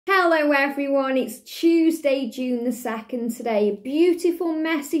Hello everyone, it's Tuesday, June the 2nd today. A beautiful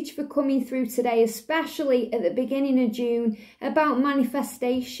message for coming through today, especially at the beginning of June, about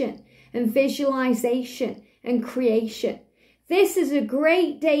manifestation and visualization and creation. This is a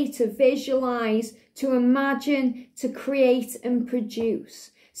great day to visualize, to imagine, to create and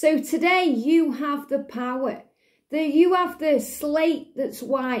produce. So today you have the power. You have the slate that's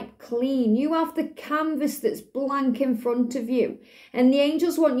white clean. You have the canvas that's blank in front of you. And the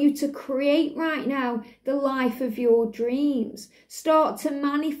angels want you to create right now the life of your dreams. Start to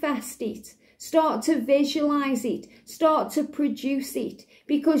manifest it. Start to visualize it. Start to produce it.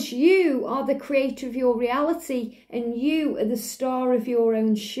 Because you are the creator of your reality and you are the star of your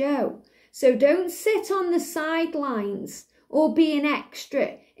own show. So don't sit on the sidelines or be an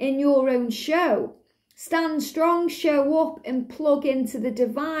extra in your own show. Stand strong, show up and plug into the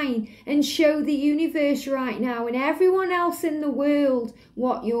divine and show the universe right now and everyone else in the world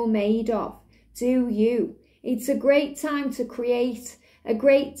what you're made of. Do you. It's a great time to create, a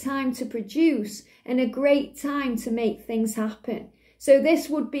great time to produce and a great time to make things happen. So this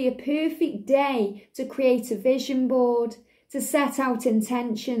would be a perfect day to create a vision board, to set out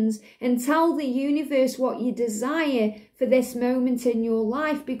intentions and tell the universe what you desire for this moment in your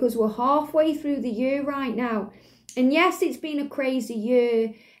life, because we're halfway through the year right now. And yes, it's been a crazy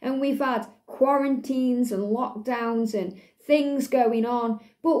year and we've had quarantines and lockdowns and things going on,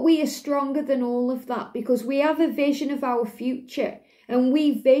 but we are stronger than all of that because we have a vision of our future and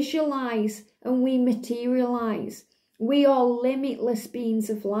we visualize and we materialize. We are limitless beings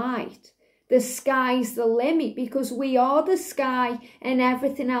of light. The sky's the limit because we are the sky and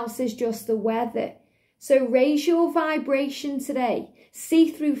everything else is just the weather. So raise your vibration today.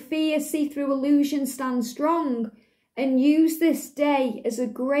 See through fear, see through illusion, stand strong and use this day as a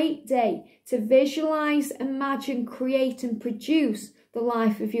great day to visualize, imagine, create and produce the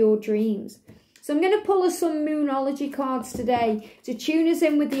life of your dreams. So I'm going to pull us some Moonology cards today to tune us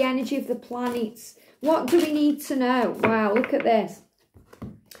in with the energy of the planets. What do we need to know? Wow, look at this.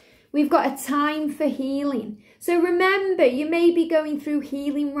 We've got a time for healing. So remember, you may be going through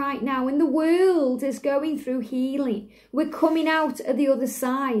healing right now and the world is going through healing. We're coming out of the other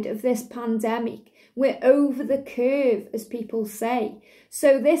side of this pandemic. We're over the curve, as people say.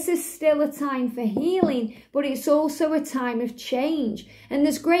 So this is still a time for healing, but it's also a time of change. And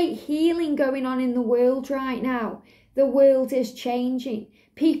there's great healing going on in the world right now. The world is changing.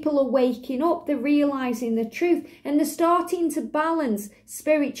 People are waking up, they're realising the truth and they're starting to balance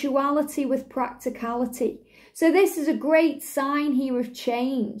spirituality with practicality. So this is a great sign here of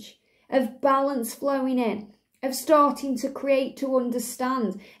change, of balance flowing in, of starting to create, to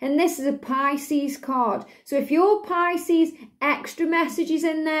understand. And this is a Pisces card. So if you're Pisces, extra messages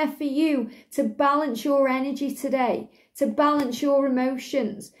in there for you to balance your energy today, to balance your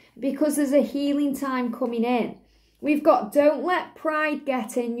emotions, because there's a healing time coming in. We've got don't let pride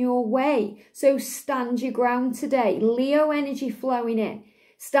get in your way. So stand your ground today. Leo energy flowing in.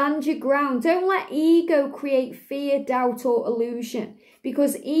 Stand your ground. Don't let ego create fear, doubt or illusion.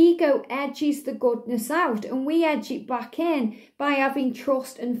 Because ego edges the goodness out and we edge it back in by having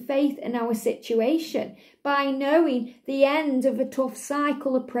trust and faith in our situation. By knowing the end of a tough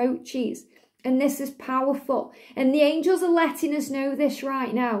cycle approaches. And this is powerful. And the angels are letting us know this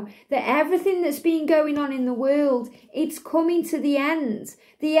right now. That everything that's been going on in the world, it's coming to the end.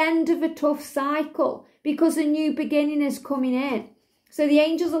 The end of a tough cycle. Because a new beginning is coming in. So the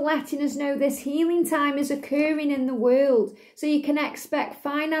angels are letting us know this healing time is occurring in the world. So you can expect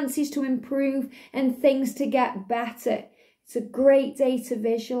finances to improve and things to get better. It's a great day to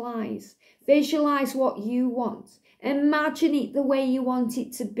visualize. Visualize what you want. Imagine it the way you want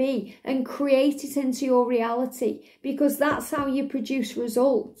it to be and create it into your reality, because that's how you produce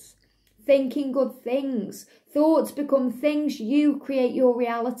results. Thinking good things. Thoughts become things. You create your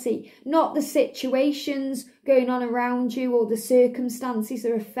reality, not the situations going on around you or the circumstances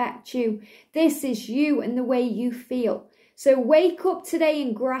that affect you. This is you and the way you feel. So wake up today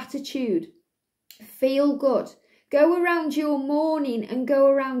in gratitude. Feel good. Go around your morning and go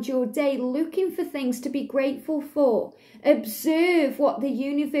around your day looking for things to be grateful for. Observe what the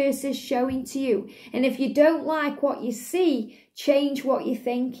universe is showing to you. And if you don't like what you see, change what you're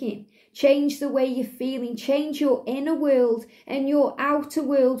thinking. Change the way you're feeling. Change your inner world and your outer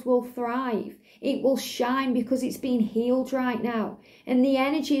world will thrive. It will shine because it's being healed right now. And the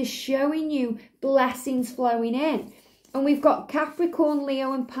energy is showing you blessings flowing in. And we've got Capricorn,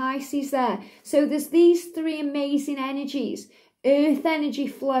 Leo and Pisces there. So there's these three amazing energies. Earth energy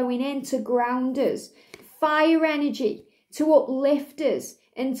flowing in to ground us. Fire energy to uplift us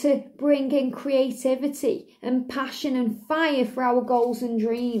and to bring in creativity and passion and fire for our goals and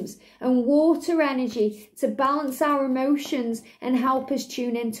dreams, and water energy to balance our emotions and help us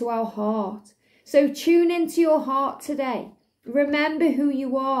tune into our heart. So tune into your heart today. Remember who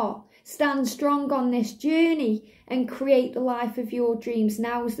you are. Stand strong on this journey and create the life of your dreams.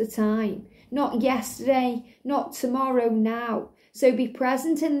 Now's the time. Not yesterday, not tomorrow, now. So be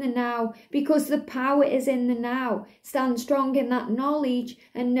present in the now, because the power is in the now. Stand strong in that knowledge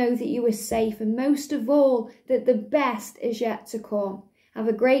and know that you are safe, and most of all, that the best is yet to come. Have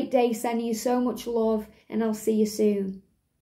a great day, sending you so much love, and I'll see you soon.